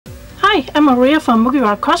Hi, I'm Maria from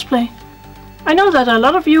Mugiwara Cosplay. I know that a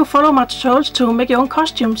lot of you follow my tutorials to make your own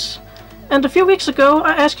costumes, and a few weeks ago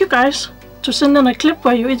I asked you guys to send in a clip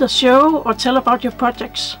where you either show or tell about your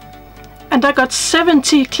projects. And I got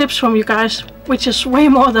 70 clips from you guys, which is way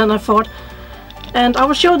more than I thought. And I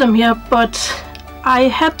will show them here, but I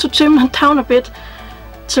had to trim them down a bit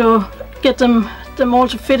to get them all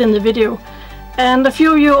to fit in the video. And a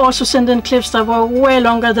few of you also sent in clips that were way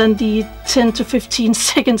longer than the 10 to 15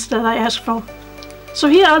 seconds that I asked for. So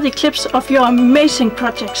here are the clips of your amazing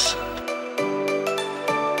projects.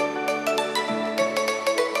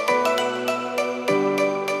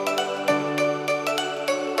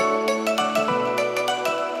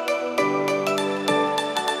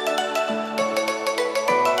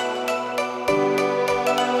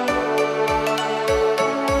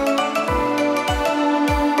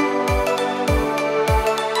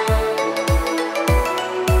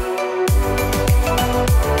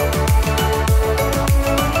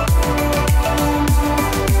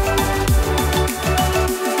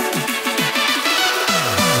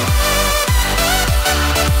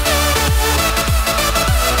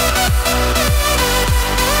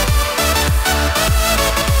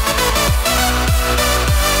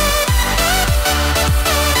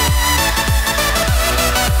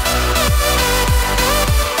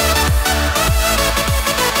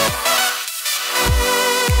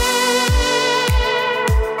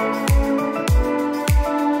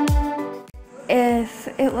 If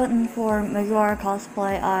it wasn't for Mugiwara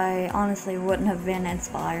Cosplay, I honestly wouldn't have been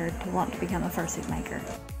inspired to want to become a fursuit maker.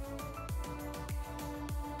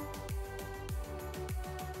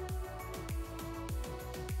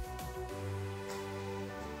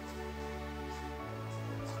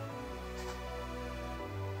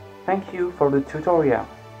 Thank you for the tutorial,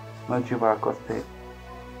 Mugiwara Cosplay.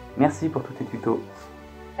 Merci pour tous tes tutos.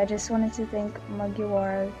 I just wanted to thank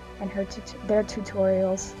Mugiwara and their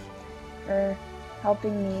tutorials for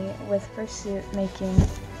helping me with fursuit making,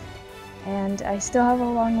 and I still have a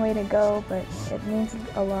long way to go, but it means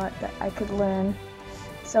a lot that I could learn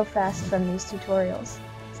so fast from these tutorials.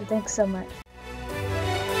 So thanks so much.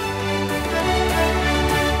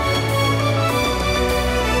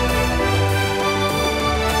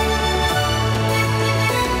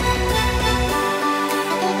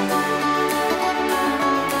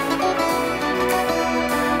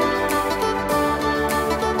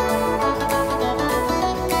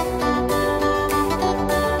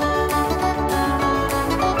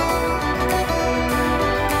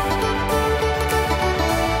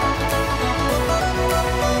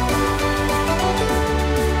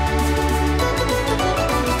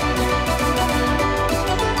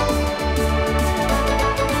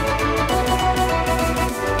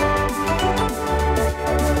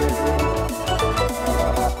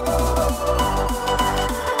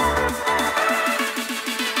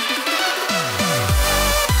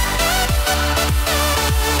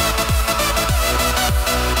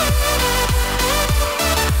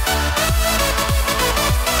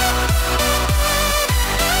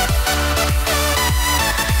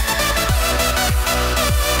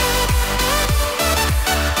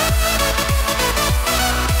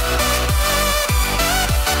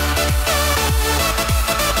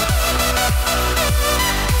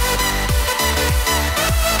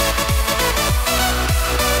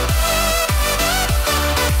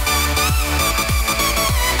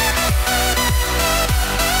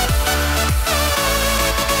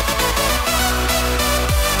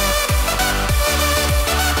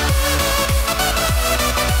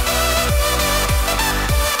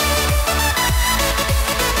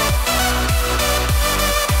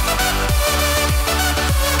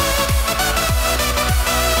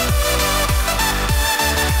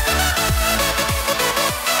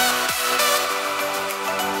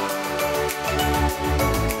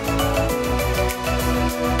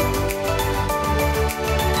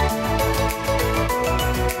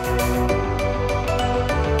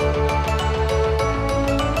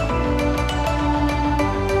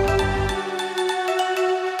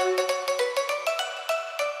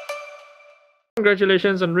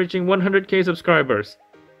 Congratulations on reaching 100k subscribers.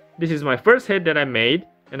 This is my first hit that I made,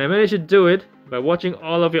 and I managed to do it by watching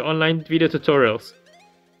all of your online video tutorials.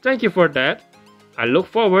 Thank you for that. I look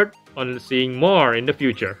forward on seeing more in the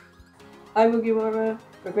future. Hi Mugiwara,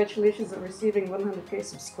 congratulations on receiving 100k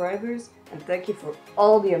subscribers, and thank you for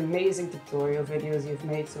all the amazing tutorial videos you've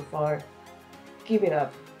made so far. Keep it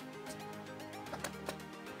up.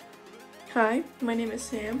 Hi, my name is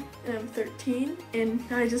Sam, and I'm 13, and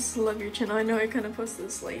I just love your channel. I know I kind of posted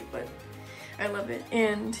this late, but I love it,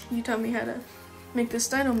 and you taught me how to make this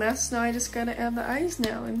dino mess. Now I just gotta add the eyes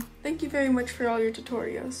now, and thank you very much for all your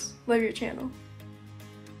tutorials. Love your channel.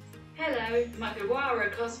 Hello,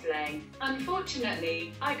 Mugiwara Cosplay.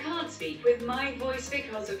 Unfortunately, I can't speak with my voice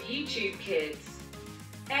because of YouTube Kids.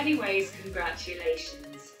 Anyways,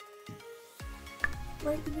 congratulations.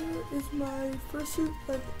 Right here is my fursuit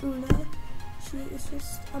of Una. She is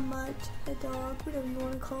just a mutt, a dog, whatever you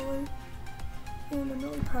want to call her. And I'm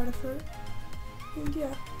really proud of her. And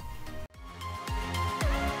yeah.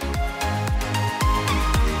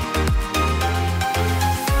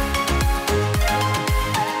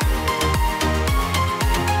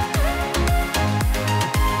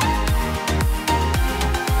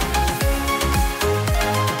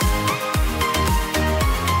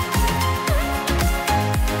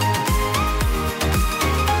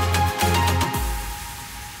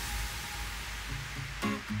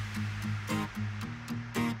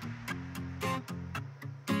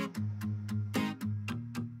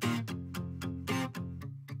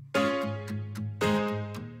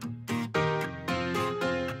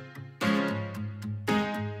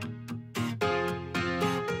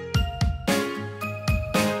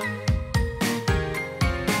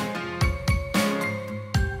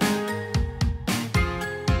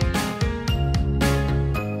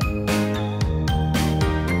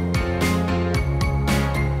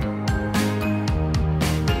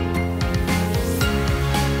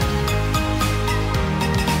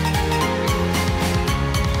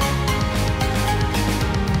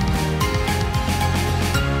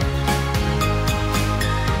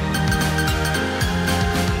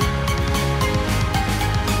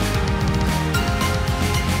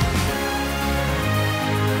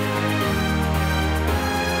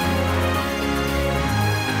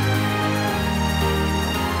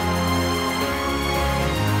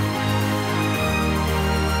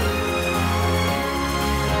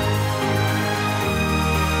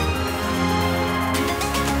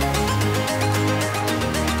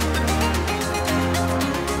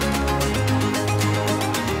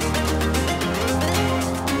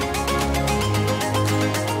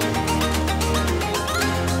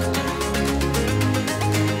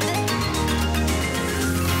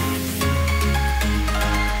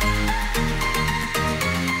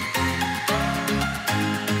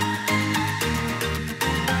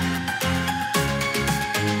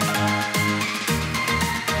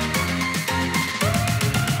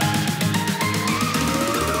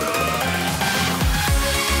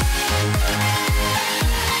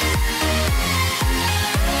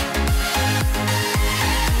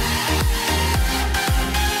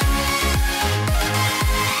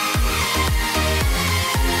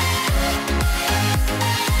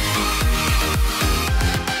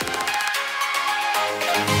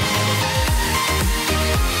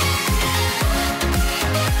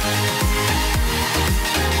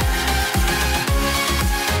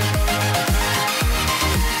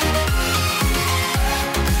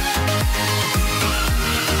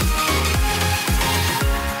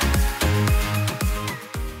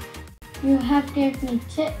 You have given me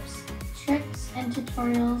tips, tricks, and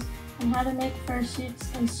tutorials on how to make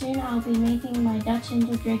fursuits, and soon I'll be making my Dutch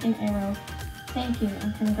Angel Dragon arrow. Thank you,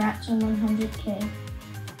 and congrats on 100K.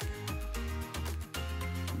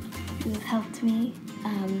 You have helped me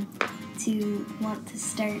to want to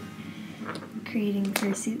start creating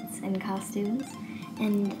fursuits and costumes,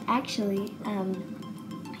 and actually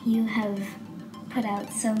you have put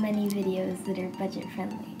out so many videos that are budget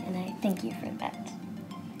friendly, and I thank you for that.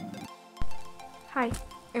 Hi,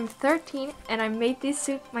 I'm 13 and I made this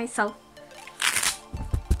suit myself.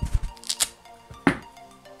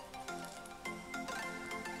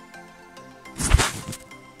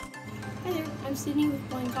 Hi there, I'm Sydney with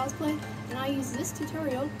Blind Cosplay, and I use this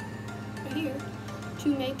tutorial right here to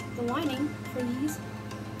make the lining for these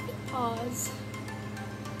feet paws.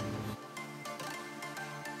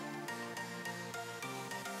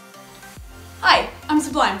 Hi, I'm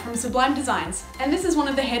Sublime from Sublime Designs, and this is one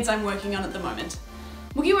of the heads I'm working on at the moment.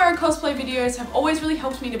 Mugiwara cosplay videos have always really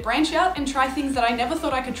helped me to branch out and try things that I never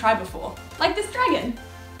thought I could try before, like this dragon.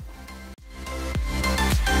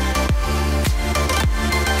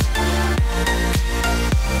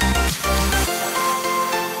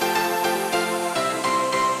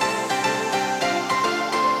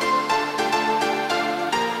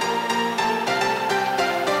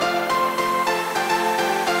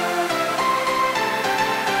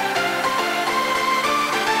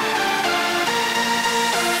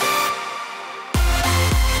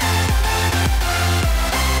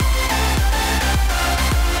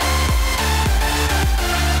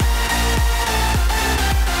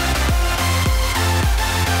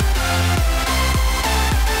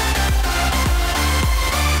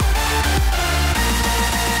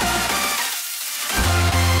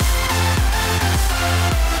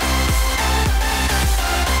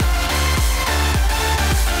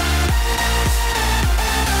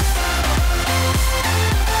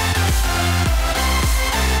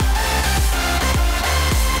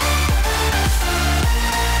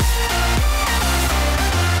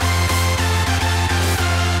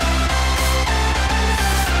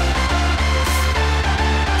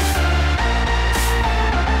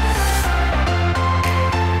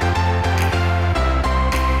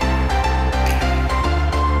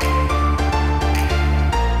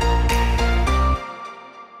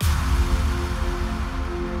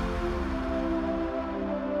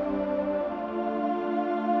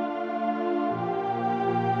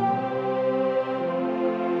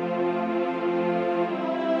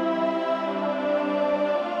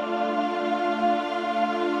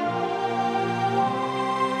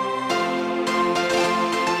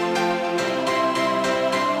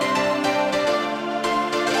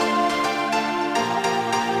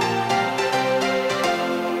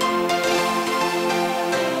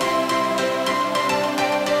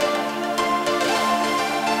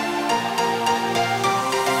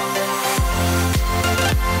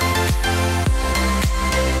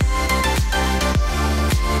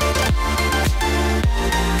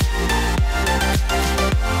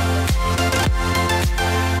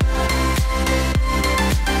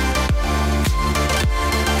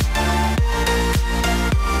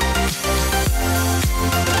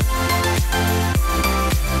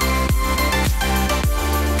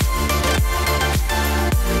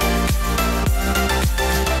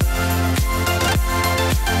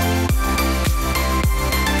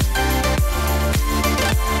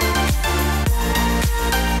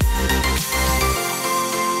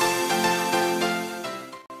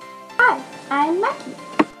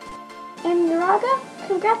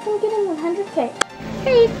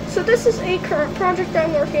 So this is a current project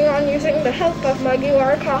I'm working on using the help of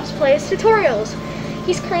Mugiwara Cosplay's tutorials.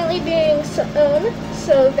 He's currently being sewn,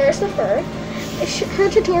 so there's the fur. Her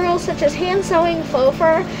tutorials such as hand sewing, faux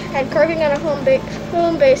fur, and carving on a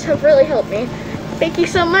home base have really helped me. Thank you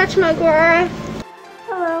so much, Mugiwara!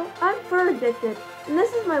 Hello, I'm Fur Addicted, and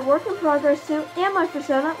this is my work in progress suit and my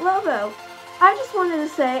Persona logo. I just wanted to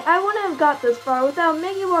say I wouldn't have got this far without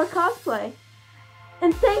Mugiwara Cosplay.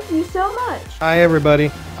 And thank you so much! Hi everybody,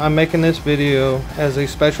 I'm making this video as a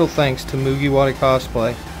special thanks to Mugiwara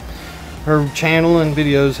Cosplay. Her channel and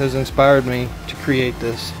videos has inspired me to create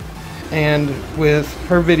this. And with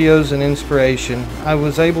her videos and inspiration, I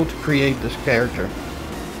was able to create this character.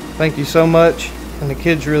 Thank you so much, and the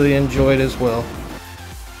kids really enjoyed as well.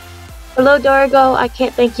 Hello Dorigo, I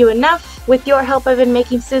can't thank you enough. With your help I've been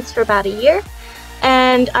making suits for about a year.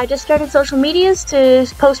 And I just started social medias to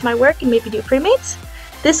post my work and maybe do pre-mates.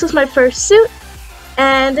 This was my first suit,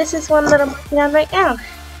 and this is one that I'm working on right now.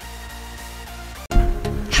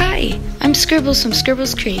 Hi, I'm Scribbles from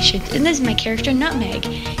Scribbles Creations, and this is my character Nutmeg.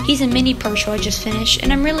 He's a mini partial I just finished,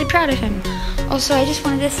 and I'm really proud of him. Also, I just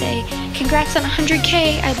wanted to say, congrats on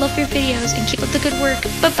 100K, I love your videos, and keep up the good work.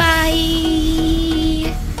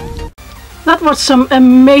 Bye-bye! That was some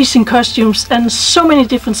amazing costumes and so many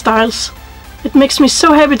different styles. It makes me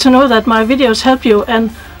so happy to know that my videos help you,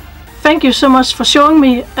 and thank you so much for showing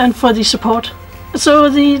me and for the support. So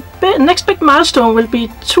the next big milestone will be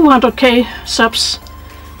 200k subs,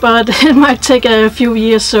 but it might take a few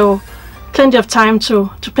years, so plenty of time to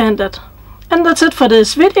plan that. And that's it for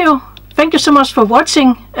this video. Thank you so much for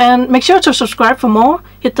watching, and make sure to subscribe for more.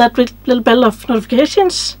 Hit that little bell of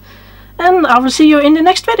notifications, and I will see you in the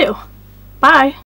next video. Bye!